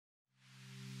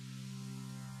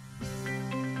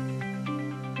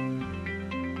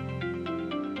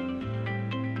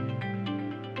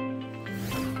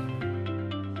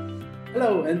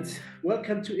Hello and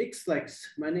welcome to XLEX.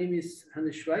 My name is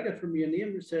Hannes Schweiger from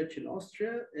Museum Research in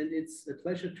Austria, and it's a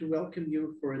pleasure to welcome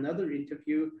you for another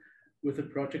interview with a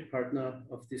project partner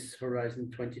of this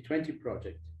Horizon 2020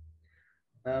 project.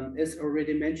 As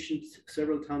already mentioned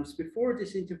several times before,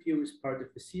 this interview is part of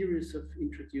a series of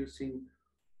introducing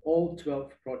all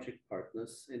 12 project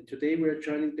partners. And today we're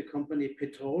joining the company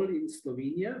PETROL in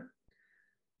Slovenia.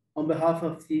 On behalf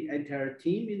of the entire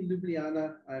team in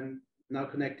Ljubljana, I'm now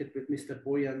connected with Mr.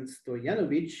 Bojan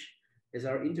Stojanović as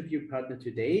our interview partner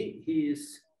today. He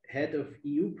is head of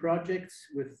EU projects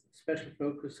with special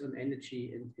focus on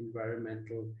energy and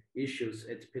environmental issues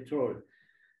at PETROL.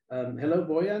 Hello,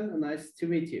 Bojan, nice to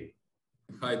meet you.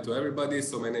 Hi to everybody.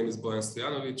 So my name is Bojan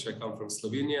Stojanović. I come from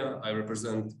Slovenia. I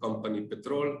represent company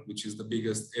PETROL, which is the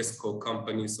biggest ESCO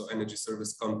company, so energy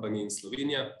service company in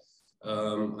Slovenia.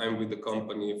 I'm with the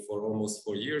company for almost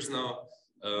 4 years now.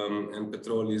 And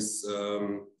PETROL is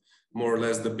more or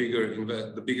less the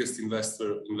biggest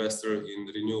investor in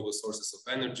renewable sources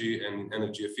of energy and in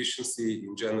energy efficiency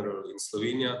in general in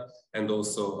Slovenia and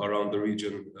also around the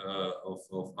region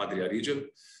of Adria region.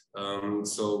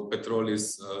 So PETROL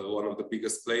is one of the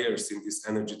biggest players in this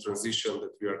energy transition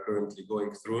that we are currently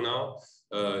going through now.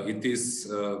 It is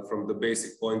from the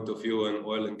basic point of view an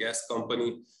oil and gas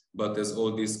company, but as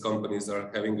all these companies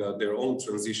are having their own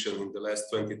transition in the last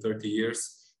 20-30 years,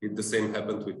 the same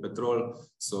happened with PETROL.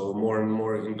 So more and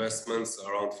more investments,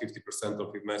 around 50%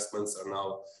 of investments are now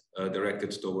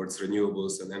directed towards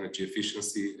renewables and energy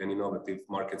efficiency and innovative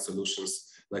market solutions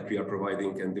like we are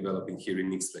providing and developing here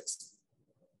in XLEX.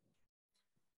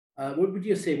 What would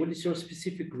you say? What is your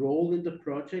specific role in the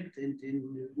project, and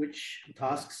in which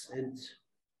tasks and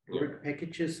work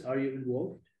packages are you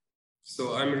involved?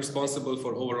 So I'm responsible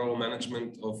for overall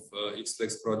management of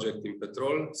XLEX project in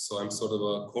PETROL. So I'm sort of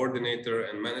a coordinator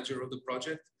and manager of the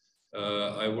project.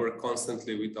 I work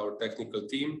constantly with our technical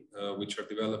team, which are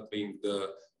developing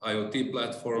the IoT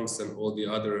platforms and all the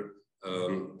other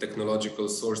technological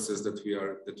sources that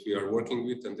we are working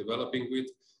with and developing with.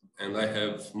 And I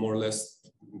have more or less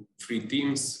 3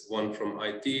 teams, one from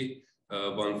IT,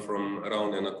 one from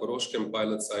around Koroškem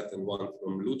pilot site and one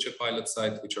from Luče pilot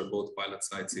site, which are both pilot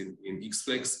sites in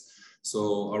XLEX.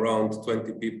 So around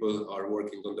 20 people are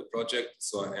working on the project.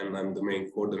 And I'm the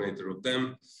main coordinator of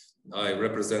them. I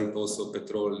represent also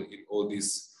PETROL in all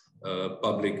these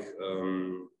public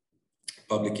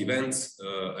events.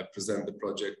 I present the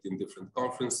project in different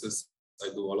conferences. I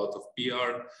do a lot of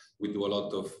PR. We do a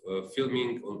lot of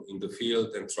filming in the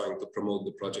field and trying to promote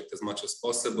the project as much as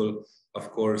possible.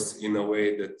 Of course, in a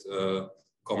way that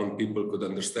common people could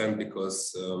understand,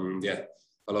 because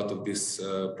a lot of these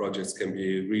projects can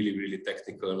be really, really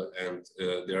technical, and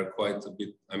they are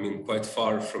quite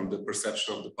far from the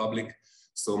perception of the public.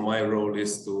 So my role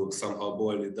is to somehow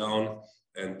boil it down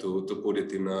and to put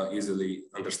it in an easily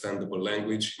understandable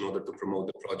language in order to promote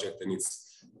the project and its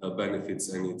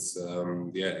benefits and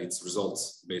its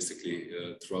results basically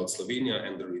throughout Slovenia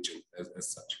and the region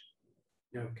as such.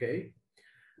 Okay.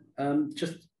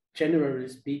 Just generally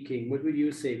speaking, what would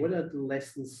you say? What are the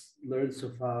lessons learned so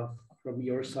far from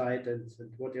your side, and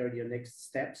what are your next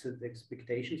steps and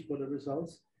expectations for the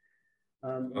results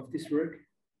of this work?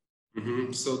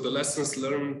 So the lessons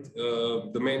learned,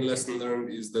 the main lesson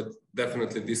learned is that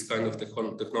definitely this kind of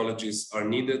technologies are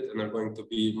needed and are going to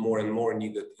be more and more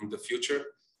needed in the future.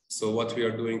 So what we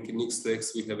are doing in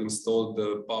XLEX, we have installed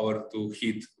the power to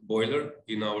heat boiler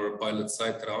in our pilot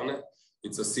site Ravne.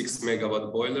 It's a 6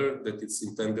 megawatt boiler that is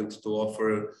intended to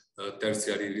offer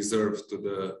tertiary reserve to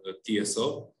the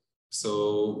TSO.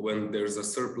 So when there's a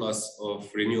surplus of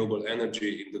renewable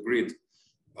energy in the grid,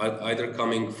 either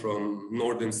coming from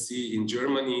Northern Sea in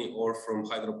Germany or from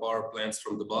hydropower plants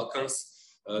from the Balkans,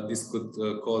 this could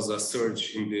cause a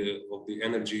surge of the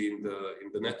energy in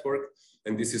the network,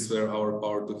 and this is where our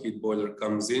power to heat boiler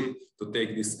comes in to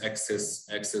take this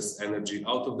excess energy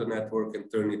out of the network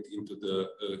and turn it into the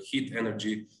heat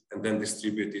energy, and then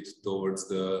distribute it towards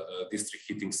the district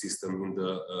heating system in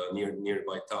the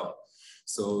nearby town.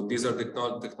 So these are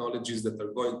technologies that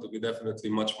are going to be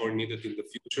definitely much more needed in the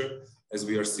future, as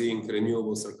we are seeing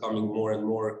renewables are coming more and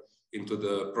more into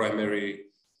the primary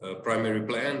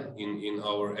plan in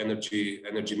our energy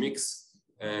mix.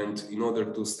 And in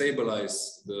order to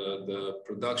stabilize the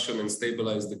production and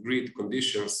stabilize the grid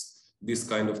conditions, this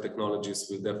kind of technologies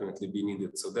will definitely be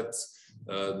needed. So that's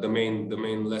the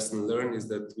main lesson learned, is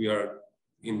that we are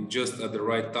just at the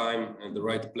right time and the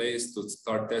right place to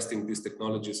start testing these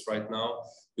technologies right now,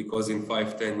 because in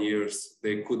 5-10 years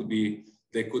they could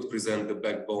present the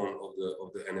backbone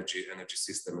of the energy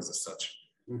system as such.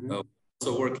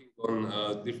 also working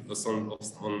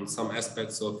on some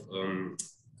aspects of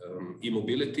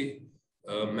e-mobility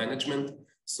management.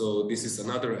 So this is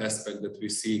another aspect that we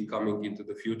see coming into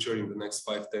the future in the next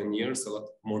 5-10 years. A lot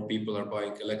more people are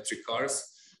buying electric cars,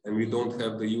 and we don't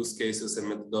have the use cases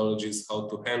and methodologies how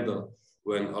to handle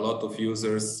when a lot of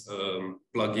users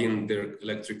plug in their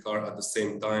electric car at the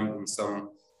same time in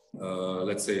some,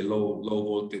 let's say, low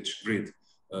voltage grid.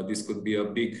 This could be a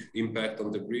big impact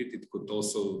on the grid. It could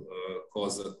also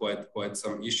cause quite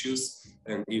some issues,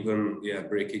 and even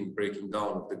breaking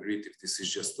down of the grid if this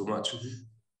is just too much.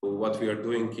 What we are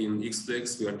doing in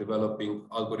XFlex, we are developing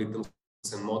algorithms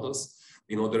and models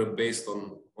in order, based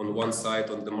on one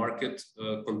side on the market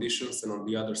conditions and on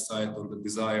the other side on the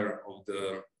desire of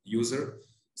the user.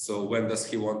 So when does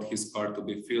he want his car to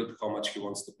be filled, how much he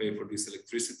wants to pay for this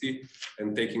electricity,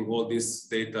 and taking all this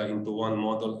data into one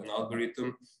model and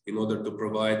algorithm in order to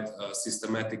provide a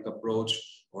systematic approach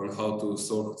on how to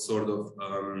sort of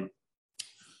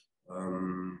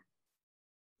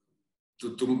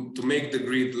to make the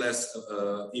grid less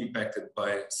impacted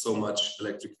by so much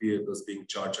electric vehicles being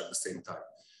charged at the same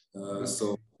time.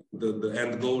 So the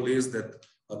end goal is that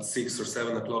at 6 or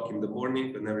 7 o'clock in the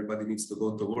morning, when everybody needs to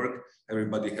go to work,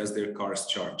 everybody has their cars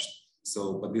charged.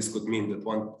 So, but this could mean that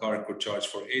one car could charge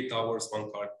for 8 hours,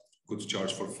 one car could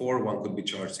charge for 4, one could be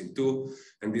charged in 2.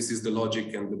 And this is the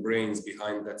logic and the brains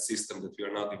behind that system that we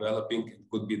are now developing. It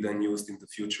could be then used in the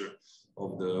future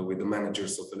with the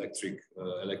managers of electric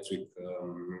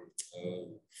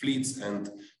fleets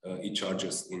and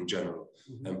e-chargers in general.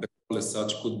 And PETROL as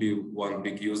such could be one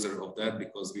big user of that,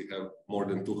 because we have more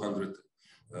than 200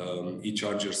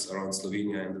 e-chargers around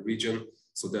Slovenia and the region.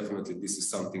 So definitely this is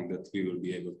something that we will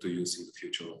be able to use in the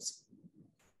future also.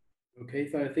 Okay,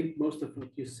 so I think most of what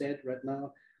you said right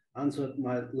now answered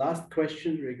my last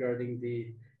question regarding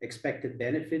the expected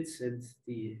benefits and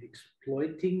the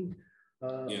exploiting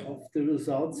of the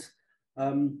results.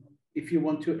 If you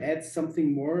want to add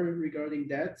something more regarding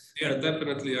that. Yeah,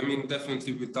 definitely. I mean,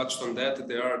 definitely we touched on that.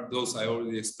 There are those, I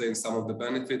already explained some of the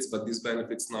benefits, but these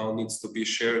benefits now needs to be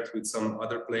shared with some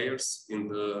other players in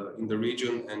the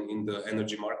region and in the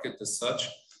energy market as such.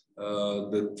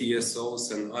 The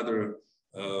TSOs and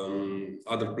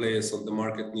other players on the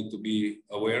market need to be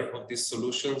aware of these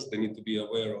solutions. They need to be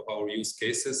aware of our use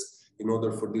cases in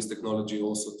order for this technology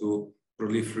also to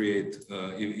proliferate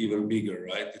even bigger,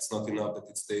 right? It's not enough that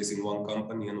it stays in one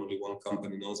company and only one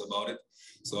company knows about it.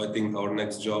 So I think our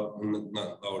job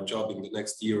in the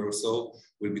next year or so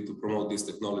will be to promote this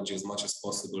technology as much as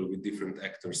possible with different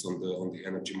actors on the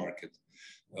energy market.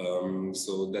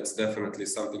 So that's definitely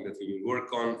something that we will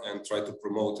work on and try to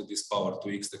promote this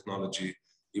Power-to-X technology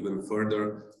even further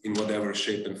in whatever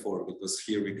shape and form, because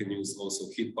here we can use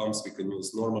also heat pumps, we can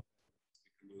use normal,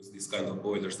 we can use these kind of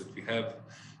boilers that we have.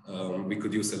 We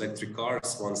could use electric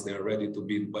cars once they are ready to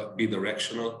be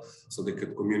bidirectional, so they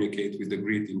could communicate with the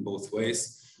grid in both ways.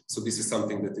 So this is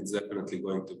something that is definitely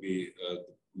going to be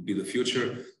the future,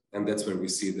 and that's where we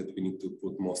see that we need to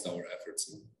put most of our efforts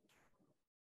in.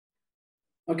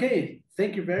 Okay,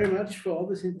 thank you very much for all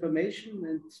this information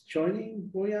and joining,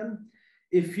 Bojan.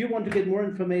 If you want to get more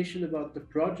information about the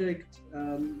project,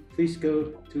 please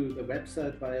go to the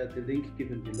website via the link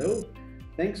given below.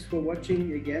 Thanks for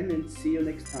watching again, and see you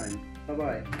next time.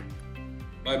 Bye-bye.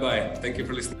 Bye-bye. Thank you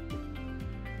for listening.